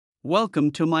Welcome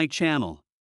to my channel.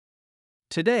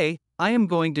 Today, I am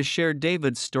going to share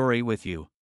David's story with you.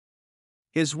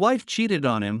 His wife cheated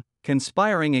on him,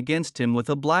 conspiring against him with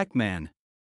a black man.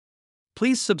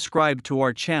 Please subscribe to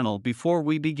our channel before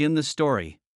we begin the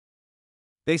story.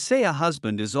 They say a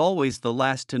husband is always the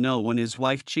last to know when his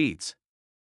wife cheats.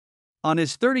 On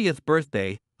his 30th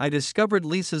birthday, I discovered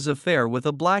Lisa's affair with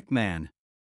a black man.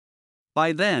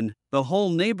 By then, the whole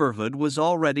neighborhood was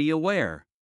already aware.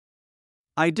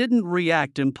 I didn't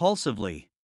react impulsively.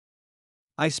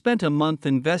 I spent a month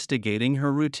investigating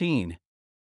her routine.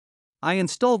 I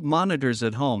installed monitors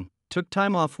at home, took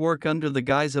time off work under the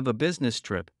guise of a business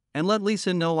trip, and let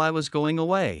Lisa know I was going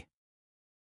away.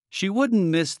 She wouldn't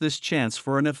miss this chance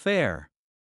for an affair.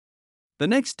 The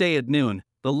next day at noon,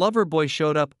 the lover boy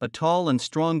showed up, a tall and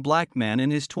strong black man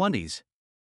in his 20s.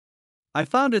 I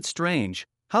found it strange.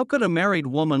 How could a married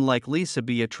woman like Lisa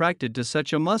be attracted to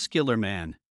such a muscular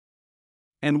man?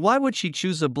 And why would she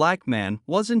choose a black man?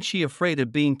 Wasn't she afraid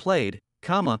of being played?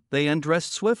 They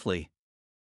undressed swiftly.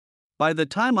 By the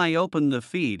time I opened the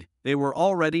feed, they were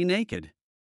already naked.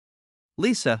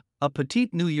 Lisa, a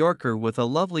petite New Yorker with a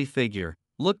lovely figure,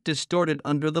 looked distorted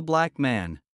under the black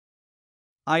man.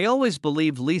 I always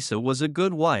believed Lisa was a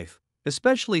good wife,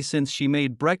 especially since she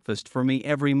made breakfast for me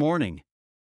every morning.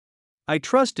 I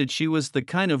trusted she was the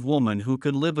kind of woman who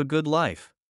could live a good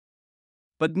life.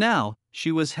 But now,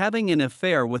 she was having an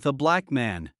affair with a black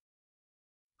man.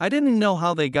 I didn't know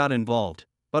how they got involved,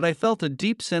 but I felt a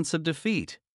deep sense of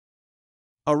defeat.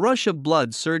 A rush of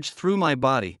blood surged through my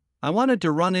body. I wanted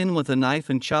to run in with a knife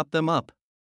and chop them up.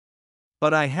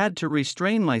 But I had to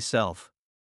restrain myself.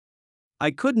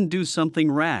 I couldn't do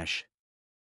something rash.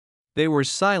 They were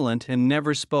silent and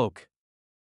never spoke.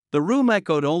 The room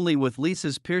echoed only with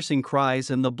Lisa's piercing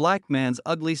cries and the black man's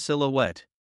ugly silhouette.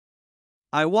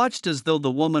 I watched as though the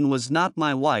woman was not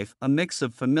my wife, a mix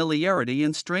of familiarity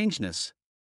and strangeness.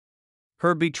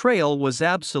 Her betrayal was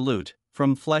absolute,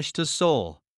 from flesh to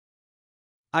soul.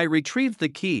 I retrieved the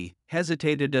key,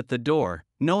 hesitated at the door,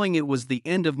 knowing it was the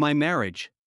end of my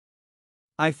marriage.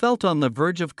 I felt on the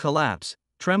verge of collapse,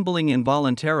 trembling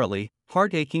involuntarily,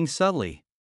 heart aching subtly.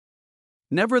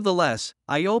 Nevertheless,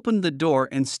 I opened the door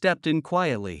and stepped in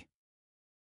quietly.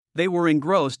 They were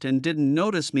engrossed and didn't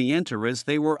notice me enter as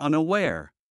they were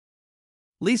unaware.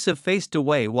 Lisa faced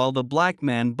away while the black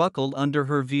man buckled under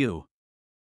her view.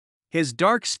 His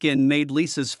dark skin made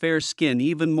Lisa's fair skin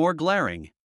even more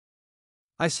glaring.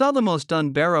 I saw the most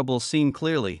unbearable scene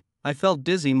clearly. I felt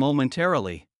dizzy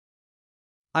momentarily.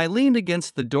 I leaned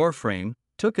against the doorframe,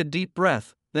 took a deep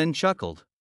breath, then chuckled.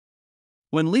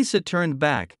 When Lisa turned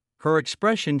back, her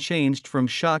expression changed from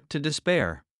shock to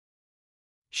despair.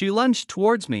 She lunged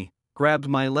towards me, grabbed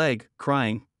my leg,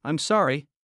 crying, "I'm sorry.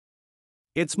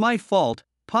 It's my fault,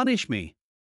 punish me.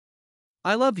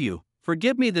 I love you,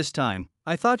 forgive me this time."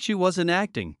 I thought she wasn't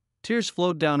acting, tears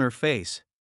flowed down her face.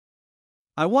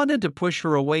 I wanted to push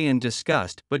her away in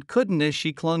disgust but couldn't as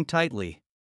she clung tightly.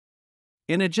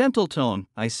 In a gentle tone,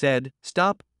 I said,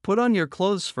 "Stop, put on your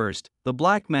clothes first." The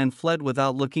black man fled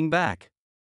without looking back.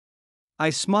 I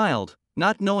smiled,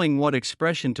 not knowing what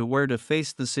expression to wear to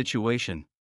face the situation.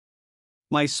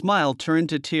 My smile turned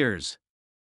to tears.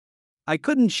 I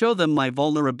couldn't show them my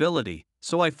vulnerability,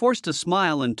 so I forced a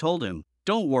smile and told him,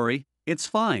 "Don't worry, it's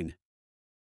fine.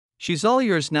 She's all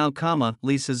yours now."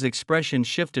 Lisa's expression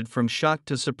shifted from shock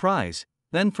to surprise,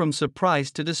 then from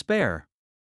surprise to despair.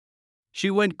 She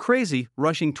went crazy,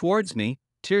 rushing towards me,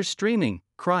 tears streaming,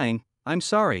 crying, "I'm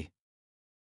sorry.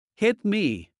 Hit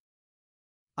me.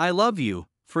 I love you,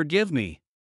 forgive me."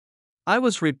 I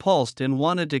was repulsed and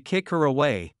wanted to kick her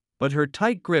away, but her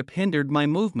tight grip hindered my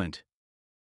movement.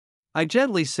 I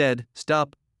gently said,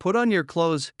 "Stop, put on your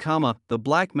clothes." The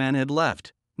black man had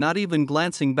left, not even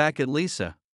glancing back at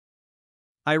Lisa.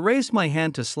 I raised my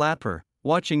hand to slap her,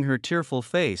 watching her tearful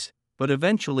face, but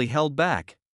eventually held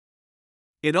back.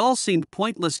 It all seemed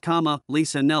pointless.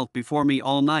 Lisa knelt before me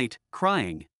all night,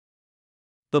 crying.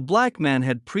 The black man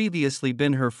had previously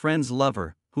been her friend's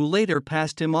lover, who later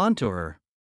passed him on to her.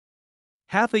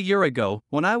 Half a year ago,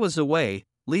 when I was away,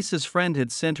 Lisa's friend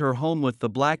had sent her home with the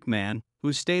black man,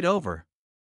 who stayed over.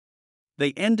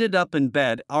 They ended up in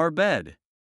our bed.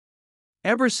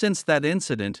 Ever since that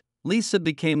incident, Lisa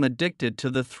became addicted to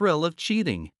the thrill of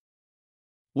cheating.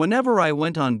 Whenever I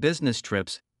went on business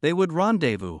trips, they would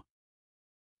rendezvous.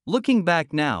 Looking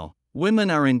back now, women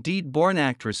are indeed born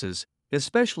actresses,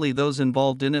 especially those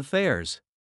involved in affairs.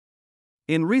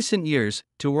 In recent years,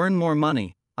 to earn more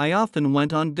money, I often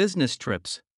went on business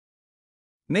trips.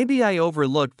 Maybe I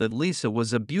overlooked that Lisa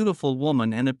was a beautiful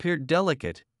woman and appeared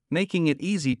delicate, making it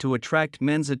easy to attract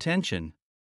men's attention.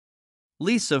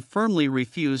 Lisa firmly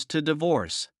refused to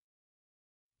divorce.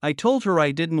 I told her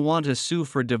I didn't want to sue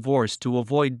for divorce to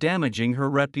avoid damaging her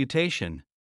reputation.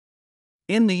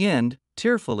 In the end,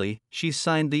 tearfully, she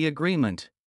signed the agreement.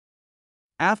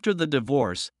 After the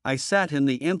divorce, I sat in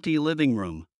the empty living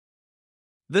room.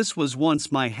 This was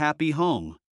once my happy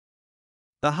home.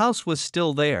 The house was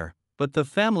still there, but the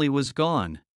family was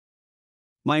gone.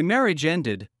 My marriage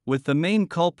ended, with the main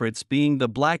culprits being the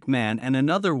black man and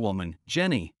another woman,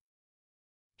 Jenny.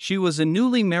 She was a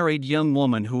newly married young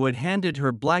woman who had handed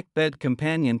her black bed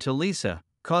companion to Lisa,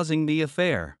 causing the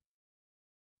affair.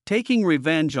 Taking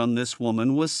revenge on this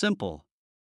woman was simple.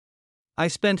 I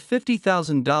spent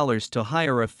 $50,000 to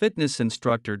hire a fitness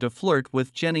instructor to flirt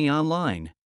with Jenny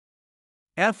online.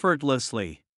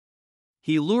 Effortlessly.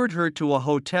 He lured her to a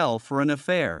hotel for an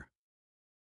affair.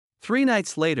 3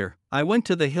 nights later, I went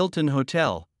to the Hilton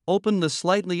Hotel, opened the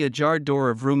slightly ajar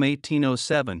door of room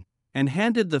 1807, and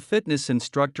handed the fitness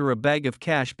instructor a bag of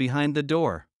cash behind the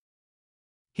door.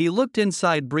 He looked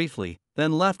inside briefly,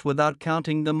 then left without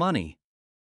counting the money.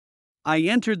 I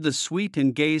entered the suite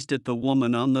and gazed at the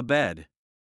woman on the bed.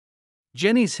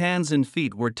 Jenny's hands and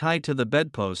feet were tied to the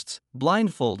bedposts,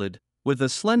 blindfolded, with a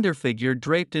slender figure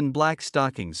draped in black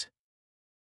stockings.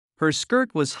 Her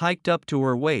skirt was hiked up to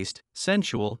her waist,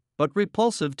 sensual, but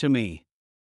repulsive to me.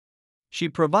 She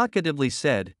provocatively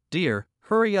said, "Dear,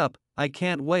 hurry up, I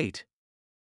can't wait."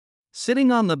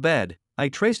 Sitting on the bed, I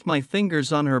traced my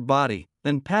fingers on her body,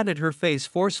 then patted her face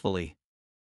forcefully.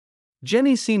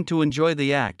 Jenny seemed to enjoy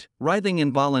the act, writhing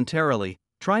involuntarily,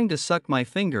 trying to suck my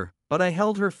finger, but I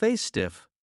held her face stiff.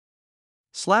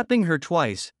 Slapping her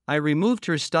twice, I removed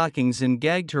her stockings and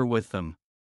gagged her with them.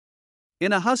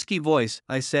 In a husky voice,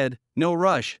 I said, "No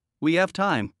rush, we have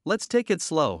time, let's take it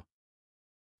slow."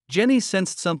 Jenny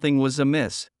sensed something was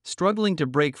amiss, struggling to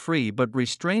break free but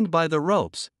restrained by the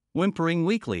ropes, whimpering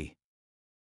weakly.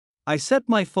 I set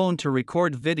my phone to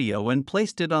record video and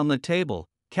placed it on the table,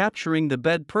 capturing the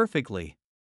bed perfectly.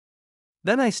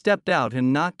 Then I stepped out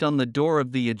and knocked on the door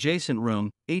of the adjacent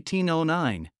room,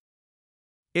 1809.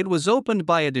 It was opened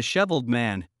by a disheveled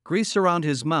man, grease around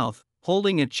his mouth,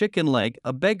 holding a chicken leg,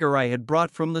 a beggar I had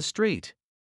brought from the street.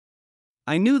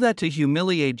 I knew that to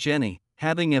humiliate Jenny,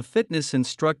 having a fitness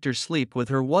instructor sleep with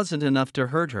her wasn't enough to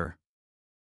hurt her.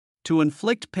 To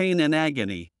inflict pain and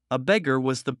agony, a beggar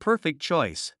was the perfect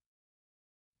choice.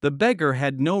 The beggar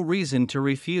had no reason to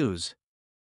refuse.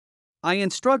 I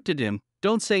instructed him,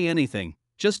 "Don't say anything,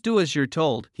 just do as you're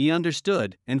told." He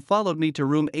understood and followed me to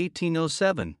room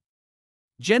 1807.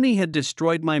 Jenny had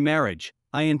destroyed my marriage.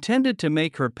 I intended to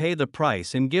make her pay the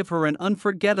price and give her an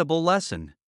unforgettable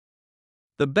lesson.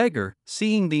 The beggar,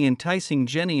 seeing the enticing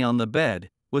Jenny on the bed,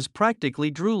 was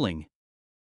practically drooling.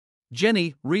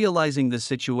 Jenny, realizing the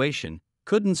situation,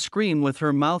 couldn't scream with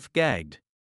her mouth gagged.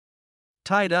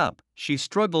 Tied up, she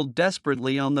struggled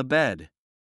desperately on the bed.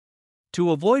 To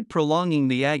avoid prolonging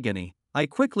the agony, I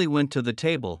quickly went to the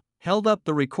table, held up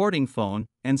the recording phone,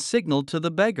 and signaled to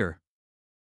the beggar.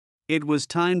 It was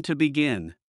time to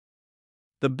begin.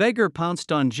 The beggar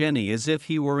pounced on Jenny as if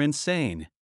he were insane.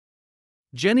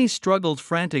 Jenny struggled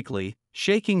frantically,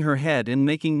 shaking her head and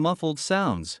making muffled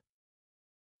sounds.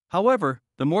 However,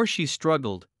 the more she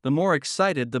struggled, the more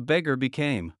excited the beggar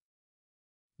became.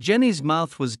 Jenny's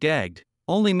mouth was gagged,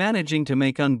 only managing to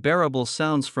make unbearable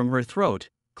sounds from her throat,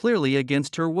 clearly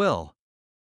against her will.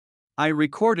 I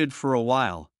recorded for a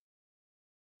while.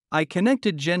 I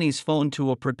connected Jenny's phone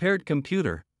to a prepared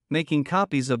computer, making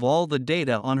copies of all the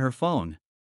data on her phone.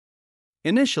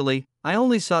 Initially, I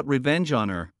only sought revenge on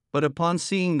her, but upon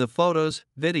seeing the photos,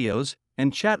 videos,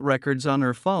 and chat records on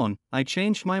her phone, I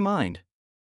changed my mind.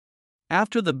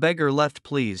 After the beggar left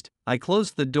pleased, I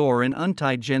closed the door and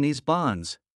untied Jenny's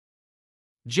bonds.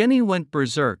 Jenny went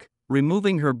berserk,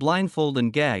 removing her blindfold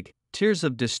and gag, tears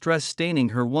of distress staining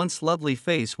her once lovely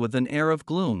face with an air of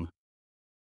gloom.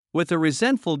 With a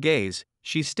resentful gaze,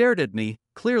 she stared at me,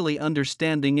 clearly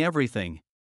understanding everything.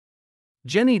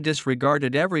 Jenny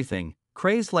disregarded everything,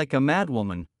 crazed like a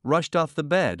madwoman, rushed off the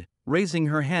bed, raising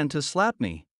her hand to slap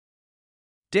me.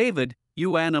 "David,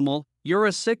 you animal, you're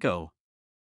a sicko.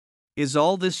 Is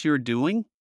all this you're doing?"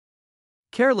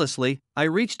 Carelessly, I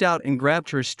reached out and grabbed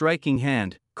her striking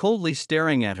hand, coldly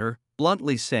staring at her,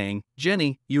 bluntly saying,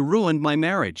 "Jenny, you ruined my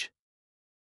marriage.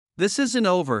 This isn't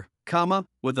over, comma."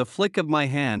 With a flick of my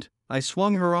hand, I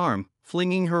swung her arm,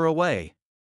 flinging her away.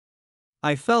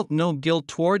 I felt no guilt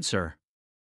towards her.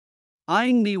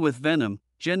 Eyeing me with venom,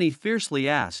 Jenny fiercely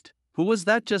asked, "Who was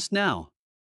that just now?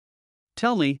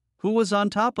 Tell me, who was on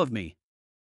top of me?"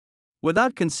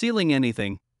 Without concealing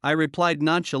anything, I replied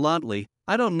nonchalantly,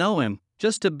 "I don't know him,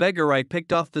 just a beggar I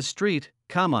picked off the street,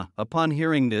 Upon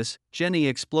hearing this, Jenny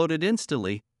exploded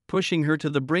instantly, pushing her to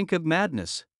the brink of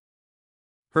madness.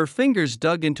 Her fingers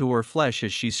dug into her flesh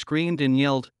as she screamed and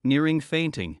yelled, nearing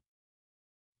fainting.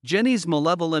 Jenny's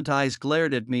malevolent eyes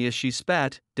glared at me as she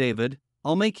spat, "David,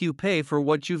 I'll make you pay for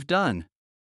what you've done.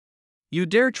 You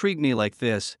dare treat me like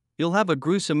this, you'll have a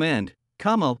gruesome end."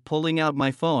 Pulling out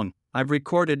my phone, "I've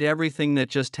recorded everything that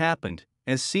just happened,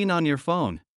 as seen on your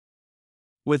phone.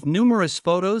 With numerous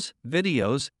photos,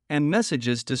 videos, and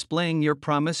messages displaying your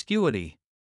promiscuity.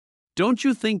 Don't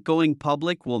you think going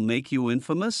public will make you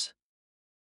infamous?"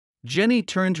 Jenny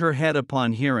turned her head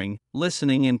upon hearing,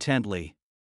 listening intently.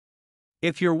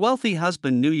 "If your wealthy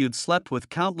husband knew you'd slept with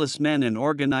countless men and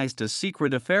organized a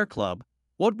secret affair club,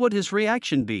 what would his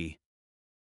reaction be?"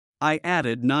 I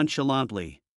added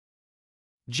nonchalantly.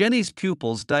 Jenny's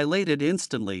pupils dilated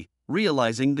instantly,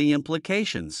 realizing the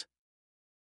implications.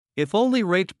 If only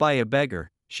raped by a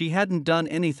beggar, she hadn't done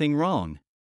anything wrong.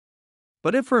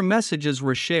 But if her messages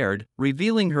were shared,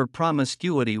 revealing her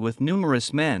promiscuity with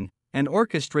numerous men, and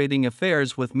orchestrating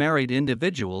affairs with married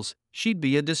individuals, she'd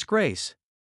be a disgrace.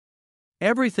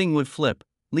 Everything would flip,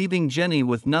 leaving Jenny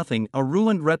with nothing, a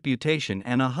ruined reputation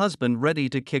and a husband ready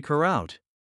to kick her out.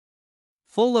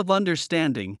 Full of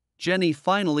understanding, Jenny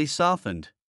finally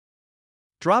softened.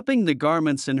 Dropping the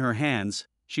garments in her hands,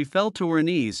 she fell to her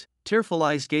knees, tearful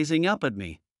eyes gazing up at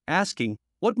me, asking,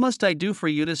 "What must I do for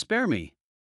you to spare me?"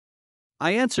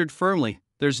 I answered firmly,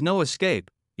 "There's no escape,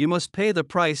 you must pay the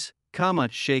price."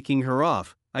 Shaking her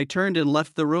off, I turned and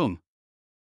left the room.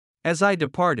 As I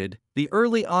departed, the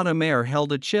early autumn air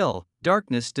held a chill,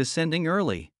 darkness descending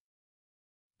early.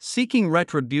 Seeking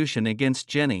retribution against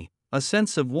Jenny, a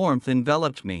sense of warmth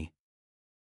enveloped me.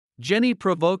 Jenny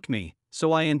provoked me,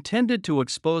 so I intended to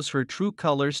expose her true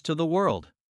colors to the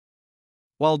world.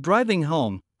 While driving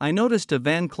home, I noticed a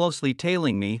van closely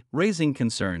tailing me, raising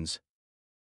concerns.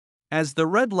 As the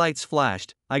red lights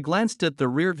flashed, I glanced at the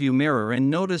rearview mirror and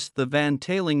noticed the van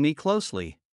tailing me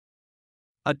closely.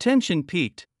 Attention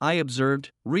peaked, I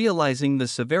observed, realizing the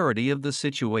severity of the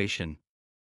situation.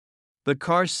 The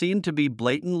car seemed to be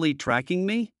blatantly tracking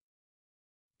me.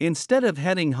 Instead of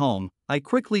heading home, I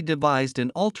quickly devised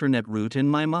an alternate route in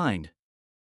my mind.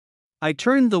 I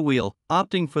turned the wheel,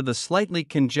 opting for the slightly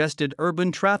congested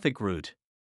urban traffic route.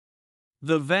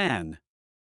 The van,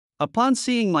 upon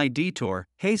seeing my detour,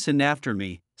 hastened after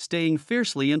me, staying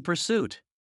fiercely in pursuit.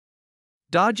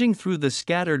 Dodging through the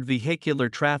scattered vehicular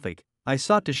traffic, I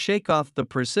sought to shake off the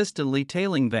persistently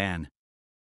tailing van.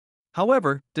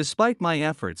 However, despite my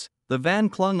efforts, the van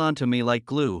clung onto me like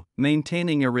glue,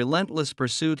 maintaining a relentless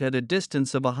pursuit at a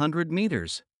distance of 100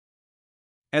 meters.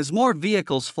 As more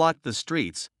vehicles flocked the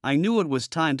streets, I knew it was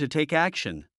time to take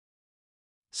action.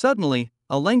 Suddenly,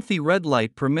 a lengthy red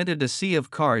light permitted a sea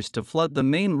of cars to flood the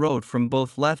main road from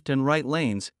both left and right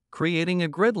lanes, creating a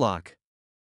gridlock.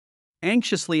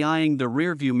 Anxiously eyeing the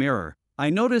rearview mirror, I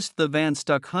noticed the van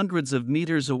stuck hundreds of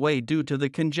meters away due to the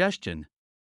congestion.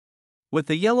 With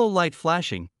the yellow light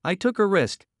flashing, I took a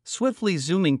risk, swiftly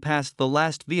zooming past the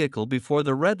last vehicle before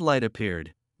the red light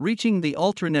appeared, reaching the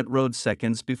alternate road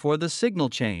seconds before the signal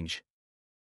change.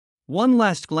 One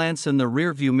last glance in the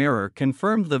rearview mirror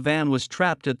confirmed the van was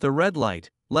trapped at the red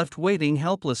light, left waiting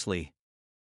helplessly.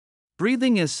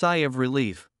 Breathing a sigh of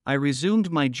relief, I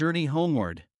resumed my journey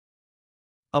homeward.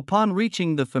 Upon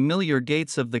reaching the familiar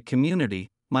gates of the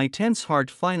community, my tense heart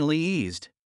finally eased.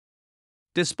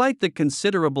 Despite the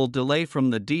considerable delay from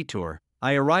the detour,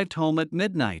 I arrived home at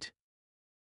midnight.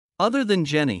 Other than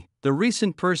Jenny, the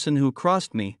recent person who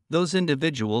crossed me, those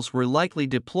individuals were likely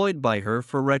deployed by her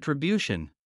for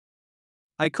retribution.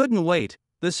 I couldn't wait,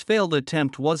 this failed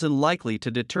attempt wasn't likely to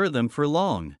deter them for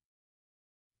long.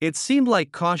 It seemed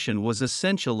like caution was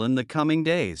essential in the coming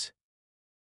days.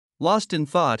 Lost in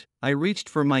thought, I reached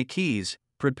for my keys,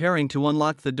 preparing to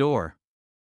unlock the door.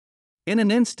 In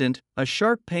an instant, a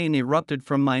sharp pain erupted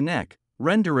from my neck,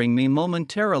 rendering me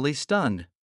momentarily stunned.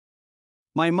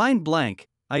 My mind blank,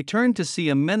 I turned to see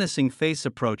a menacing face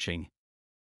approaching.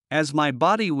 As my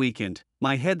body weakened,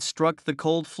 my head struck the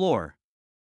cold floor.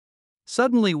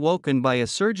 Suddenly woken by a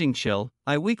surging chill,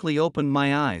 I weakly opened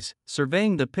my eyes,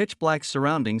 surveying the pitch-black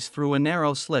surroundings through a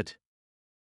narrow slit.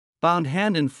 Bound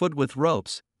hand and foot with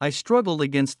ropes, I struggled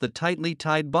against the tightly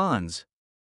tied bonds.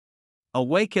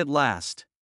 Awake at last.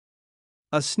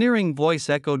 A sneering voice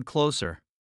echoed closer.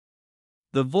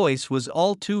 The voice was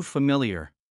all too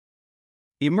familiar.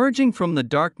 Emerging from the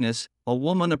darkness, a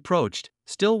woman approached,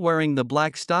 still wearing the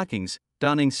black stockings,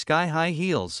 donning sky-high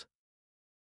heels.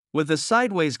 With a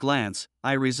sideways glance,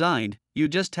 I resigned, "You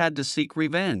just had to seek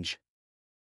revenge."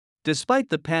 Despite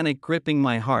the panic gripping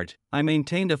my heart, I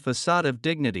maintained a facade of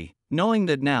dignity, knowing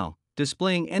that now,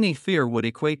 displaying any fear would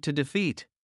equate to defeat.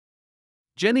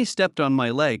 Jenny stepped on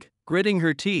my leg, gritting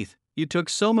her teeth. "You took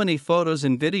so many photos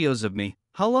and videos of me.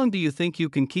 How long do you think you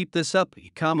can keep this up?"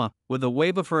 With a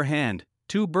wave of her hand,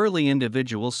 two burly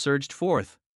individuals surged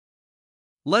forth.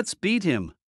 "Let's beat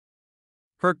him."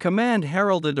 Her command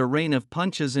heralded a rain of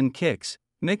punches and kicks,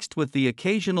 mixed with the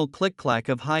occasional click-clack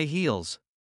of high heels.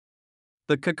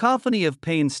 The cacophony of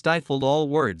pain stifled all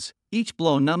words, each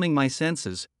blow numbing my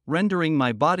senses, rendering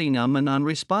my body numb and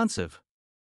unresponsive.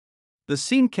 The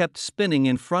scene kept spinning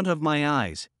in front of my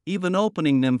eyes, even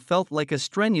opening them felt like a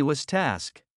strenuous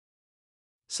task.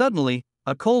 Suddenly,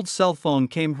 a cold cell phone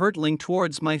came hurtling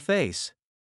towards my face.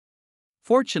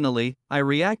 Fortunately, I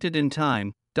reacted in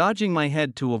time, dodging my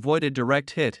head to avoid a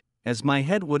direct hit, as my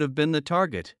head would have been the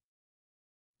target.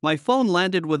 My phone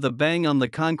landed with a bang on the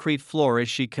concrete floor as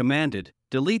she commanded,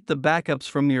 "Delete the backups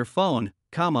from your phone,"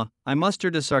 I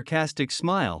mustered a sarcastic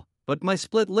smile, but my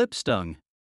split lip stung.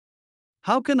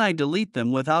 How can I delete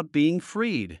them without being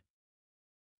freed?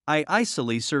 I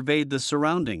icily surveyed the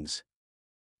surroundings,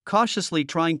 cautiously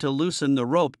trying to loosen the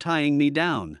rope tying me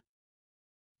down.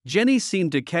 Jenny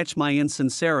seemed to catch my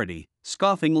insincerity,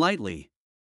 scoffing lightly.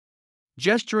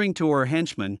 Gesturing to her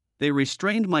henchmen, they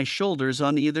restrained my shoulders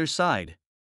on either side.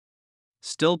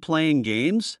 "Still playing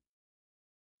games?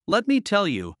 Let me tell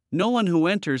you, no one who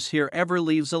enters here ever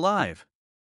leaves alive."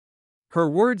 Her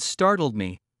words startled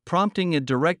me, prompting a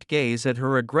direct gaze at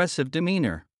her aggressive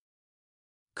demeanor.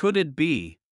 Could it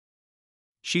be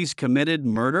she's committed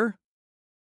murder?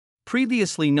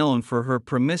 Previously known for her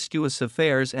promiscuous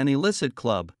affairs and illicit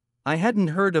club, I hadn't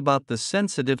heard about the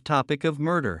sensitive topic of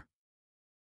murder.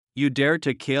 "You dare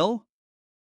to kill?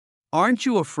 Aren't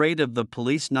you afraid of the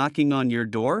police knocking on your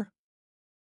door?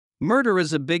 Murder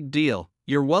is a big deal.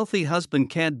 Your wealthy husband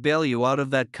can't bail you out of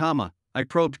that, I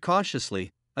probed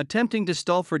cautiously, attempting to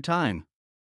stall for time.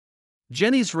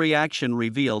 Jenny's reaction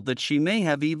revealed that she may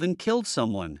have even killed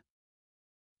someone.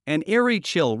 An eerie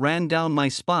chill ran down my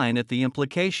spine at the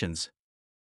implications.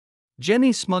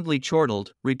 Jenny smugly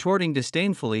chortled, retorting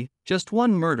disdainfully, "Just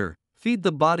one murder, feed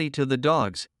the body to the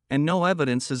dogs, and no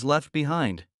evidence is left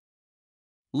behind.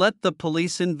 Let the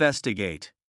police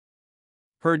investigate."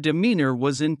 Her demeanor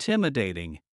was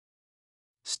intimidating.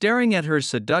 Staring at her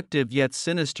seductive yet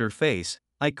sinister face,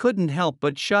 I couldn't help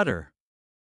but shudder.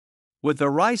 With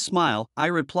a wry smile, I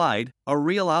replied, "A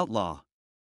real outlaw."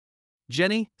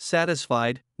 Jenny,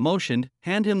 satisfied, motioned,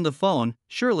 "Hand him the phone,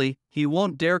 surely he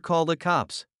won't dare call the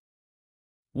cops."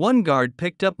 One guard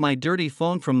picked up my dirty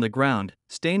phone from the ground,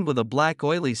 stained with a black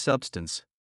oily substance.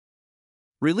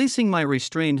 Releasing my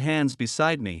restrained hands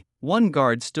beside me, one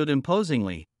guard stood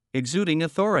imposingly, exuding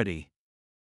authority.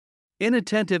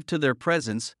 Inattentive to their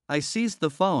presence, I seized the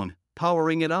phone,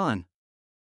 powering it on.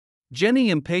 Jenny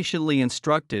impatiently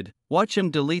instructed, "Watch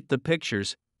him delete the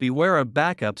pictures, beware of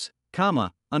backups,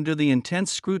 Under the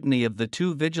intense scrutiny of the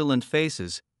two vigilant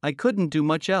faces, I couldn't do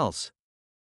much else.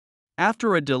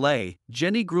 After a delay,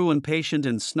 Jenny grew impatient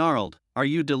and snarled, "Are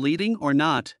you deleting or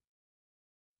not?"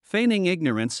 Feigning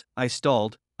ignorance, I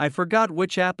stalled, "I forgot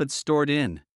which app it's stored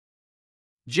in."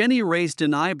 Jenny raised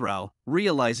an eyebrow,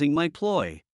 realizing my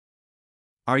ploy.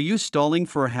 "Are you stalling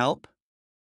for help?"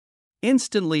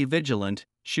 Instantly vigilant,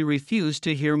 she refused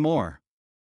to hear more.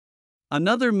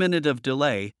 Another minute of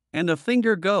delay, and a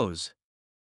finger goes.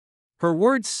 Her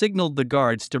words signaled the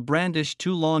guards to brandish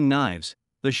two long knives,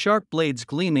 the sharp blades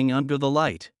gleaming under the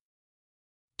light.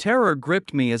 Terror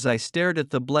gripped me as I stared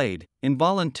at the blade,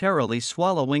 involuntarily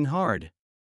swallowing hard.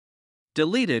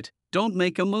 "Delete it, don't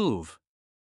make a move."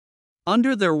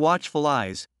 Under their watchful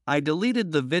eyes, I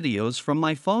deleted the videos from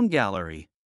my phone gallery.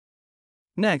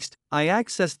 Next, I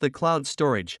accessed the cloud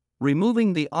storage,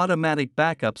 removing the automatic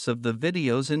backups of the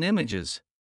videos and images.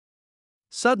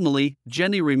 Suddenly,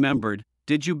 Jenny remembered,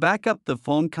 "Did you back up the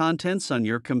phone contents on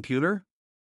your computer?"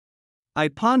 I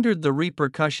pondered the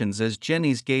repercussions as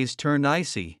Jenny's gaze turned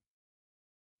icy.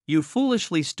 "You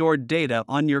foolishly stored data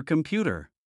on your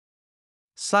computer.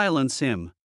 Silence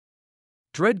him."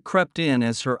 Dread crept in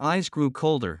as her eyes grew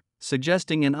colder,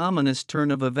 suggesting an ominous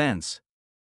turn of events.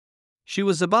 She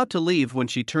was about to leave when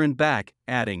she turned back,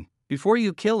 adding, "Before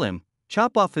you kill him,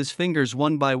 chop off his fingers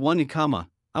one by one,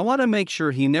 I want to make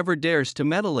sure he never dares to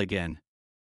meddle again."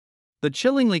 The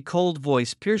chillingly cold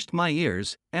voice pierced my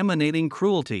ears, emanating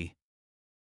cruelty.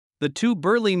 The two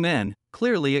burly men,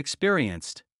 clearly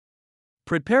experienced,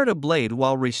 prepared a blade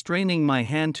while restraining my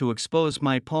hand to expose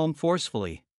my palm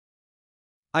forcefully.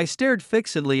 I stared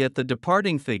fixedly at the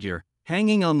departing figure,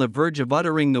 hanging on the verge of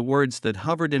uttering the words that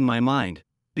hovered in my mind,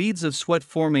 beads of sweat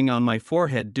forming on my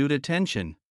forehead due to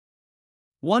tension.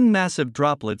 One massive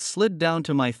droplet slid down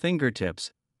to my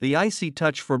fingertips, the icy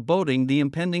touch foreboding the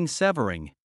impending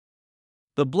severing.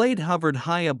 The blade hovered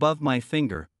high above my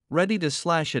finger, ready to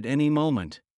slash at any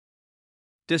moment.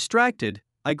 Distracted,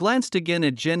 I glanced again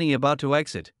at Jenny about to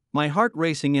exit, my heart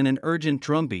racing in an urgent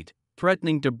drumbeat,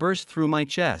 threatening to burst through my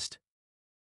chest.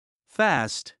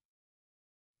 Fast!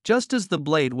 Just as the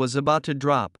blade was about to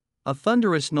drop, a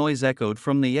thunderous noise echoed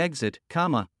from the exit,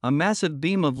 a massive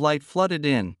beam of light flooded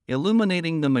in,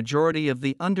 illuminating the majority of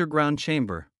the underground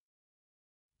chamber.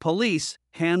 Police,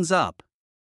 hands up!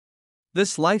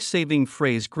 This life-saving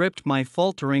phrase gripped my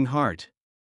faltering heart.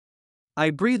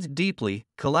 I breathed deeply,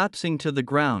 collapsing to the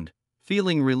ground,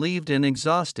 feeling relieved and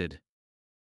exhausted.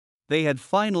 They had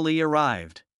finally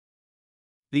arrived.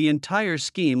 The entire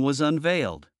scheme was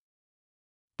unveiled.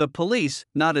 The police,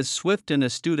 not as swift and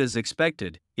astute as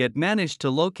expected, yet managed to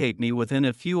locate me within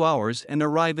a few hours and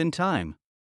arrive in time.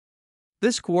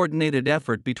 This coordinated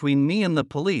effort between me and the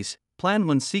police, planned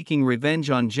when seeking revenge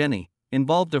on Jenny,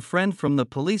 involved a friend from the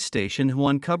police station who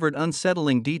uncovered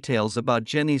unsettling details about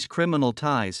Jenny's criminal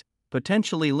ties,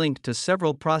 potentially linked to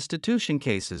several prostitution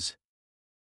cases.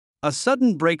 A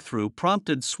sudden breakthrough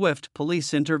prompted swift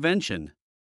police intervention.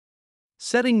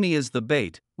 Setting me as the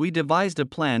bait, we devised a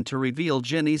plan to reveal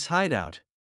Jenny's hideout.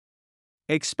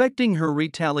 Expecting her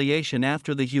retaliation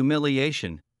after the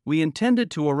humiliation, we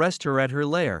intended to arrest her at her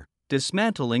lair,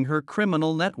 dismantling her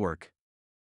criminal network.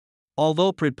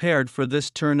 Although prepared for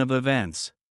this turn of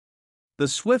events, the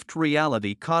swift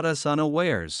reality caught us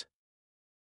unawares.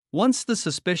 Once the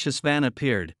suspicious van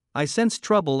appeared, I sensed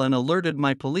trouble and alerted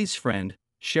my police friend,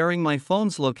 sharing my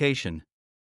phone's location.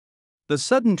 The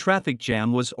sudden traffic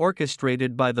jam was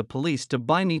orchestrated by the police to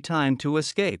buy me time to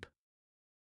escape.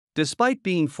 Despite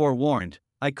being forewarned,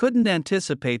 I couldn't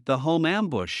anticipate the home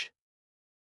ambush.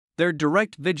 Their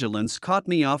direct vigilance caught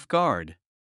me off guard.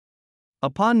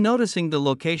 Upon noticing the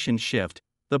location shift,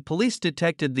 the police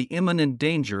detected the imminent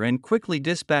danger and quickly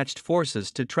dispatched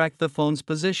forces to track the phone's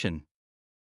position.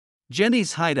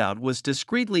 Jenny's hideout was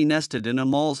discreetly nested in a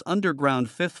mall's underground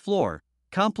fifth floor,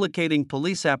 complicating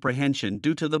police apprehension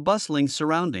due to the bustling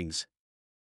surroundings.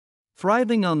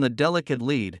 Thriving on the delicate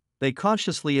lead, they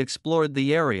cautiously explored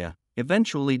the area,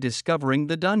 eventually discovering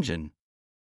the dungeon.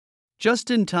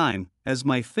 Just in time, as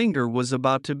my finger was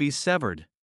about to be severed.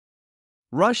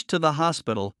 Rushed to the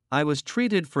hospital, I was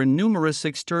treated for numerous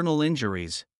external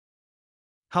injuries.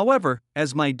 However,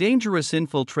 as my dangerous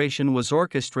infiltration was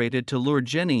orchestrated to lure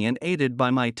Jenny and aided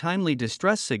by my timely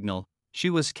distress signal, she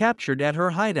was captured at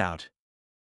her hideout.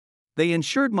 They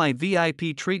ensured my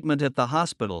VIP treatment at the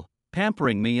hospital,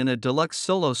 pampering me in a deluxe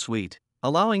solo suite,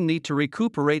 allowing me to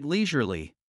recuperate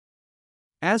leisurely.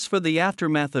 As for the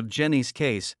aftermath of Jenny's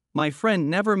case, my friend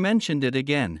never mentioned it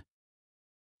again.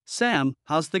 "Sam,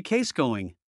 how's the case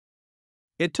going?"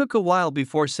 It took a while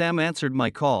before Sam answered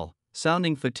my call,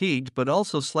 sounding fatigued but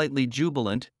also slightly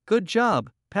jubilant. "Good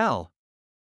job, pal.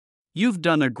 You've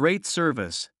done a great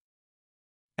service."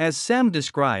 As Sam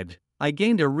described, I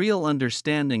gained a real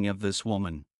understanding of this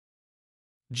woman.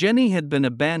 Jenny had been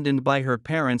abandoned by her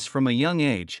parents from a young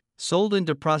age, sold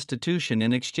into prostitution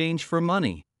in exchange for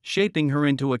money, shaping her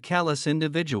into a callous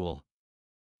individual.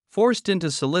 Forced into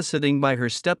soliciting by her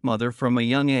stepmother from a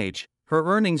young age, her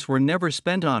earnings were never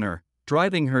spent on her,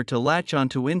 driving her to latch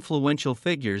onto influential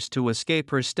figures to escape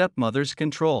her stepmother's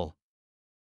control.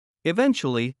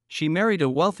 Eventually, she married a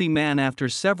wealthy man after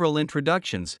several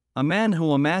introductions, a man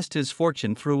who amassed his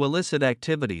fortune through illicit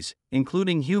activities,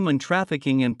 including human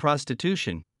trafficking and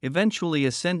prostitution, eventually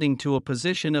ascending to a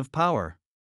position of power.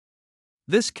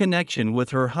 This connection with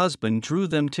her husband drew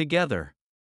them together.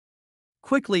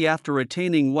 Quickly after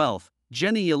attaining wealth,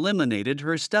 Jenny eliminated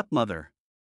her stepmother.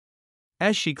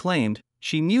 As she claimed,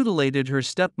 she mutilated her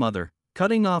stepmother,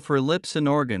 cutting off her lips and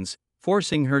organs,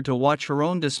 forcing her to watch her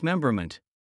own dismemberment.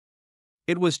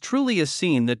 It was truly a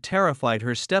scene that terrified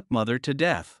her stepmother to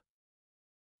death.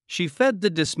 She fed the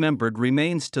dismembered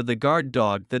remains to the guard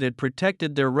dog that had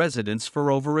protected their residence for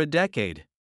over a decade.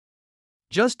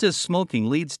 Just as smoking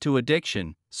leads to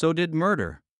addiction, so did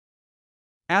murder.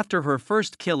 After her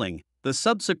first killing, the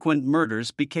subsequent murders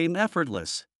became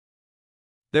effortless.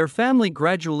 Their family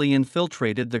gradually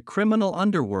infiltrated the criminal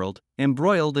underworld,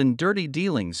 embroiled in dirty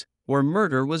dealings, where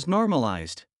murder was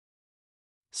normalized.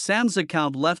 Sam's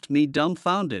account left me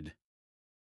dumbfounded.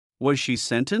 Was she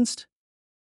sentenced?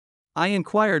 I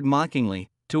inquired mockingly,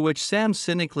 to which Sam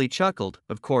cynically chuckled.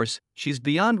 "Of course, she's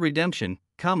beyond redemption,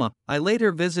 I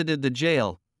later visited the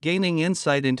jail, gaining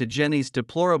insight into Jenny's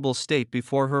deplorable state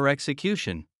before her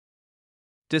execution.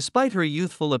 Despite her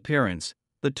youthful appearance,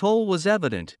 the toll was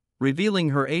evident, revealing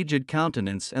her aged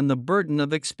countenance and the burden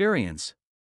of experience.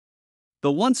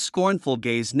 The once scornful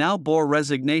gaze now bore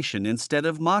resignation instead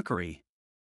of mockery.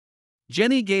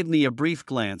 Jenny gave me a brief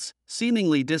glance,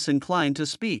 seemingly disinclined to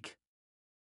speak.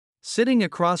 Sitting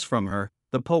across from her,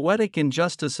 the poetic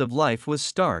injustice of life was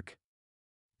stark.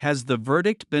 Has the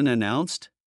verdict been announced?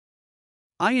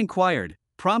 I inquired,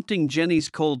 prompting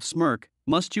Jenny's cold smirk.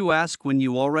 Must you ask when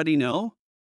you already know?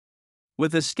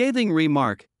 With a scathing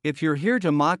remark, if you're here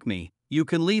to mock me, you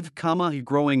can leave,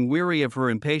 growing weary of her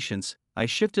impatience, I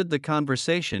shifted the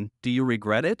conversation. Do you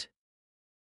regret it?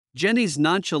 Jenny's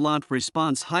nonchalant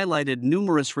response highlighted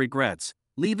numerous regrets,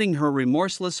 leaving her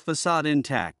remorseless facade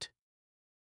intact.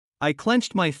 I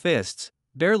clenched my fists,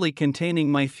 barely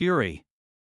containing my fury.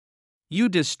 You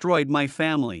destroyed my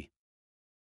family.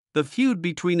 The feud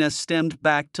between us stemmed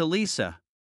back to Lisa.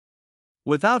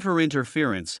 Without her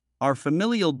interference, our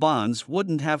familial bonds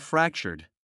wouldn't have fractured.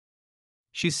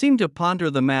 She seemed to ponder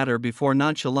the matter before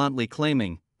nonchalantly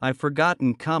claiming, I've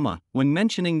forgotten, when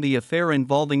mentioning the affair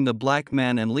involving the black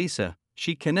man and Lisa,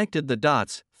 she connected the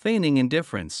dots, feigning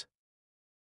indifference.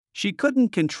 She couldn't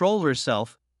control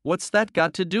herself. What's that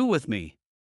got to do with me?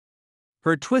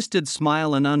 Her twisted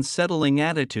smile and unsettling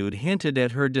attitude hinted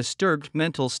at her disturbed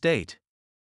mental state.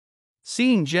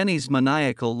 Seeing Jenny's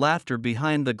maniacal laughter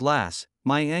behind the glass,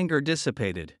 my anger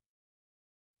dissipated.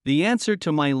 The answer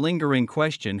to my lingering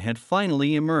question had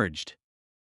finally emerged.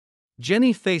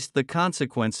 Jenny faced the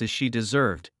consequences she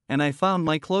deserved, and I found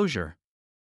my closure.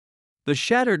 The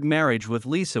shattered marriage with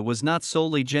Lisa was not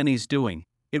solely Jenny's doing,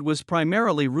 it was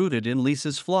primarily rooted in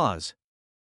Lisa's flaws.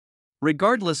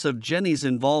 Regardless of Jenny's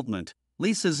involvement,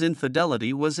 Lisa's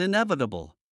infidelity was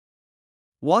inevitable.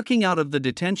 Walking out of the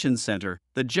detention center,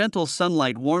 the gentle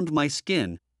sunlight warmed my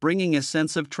skin, bringing a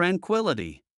sense of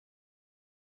tranquility.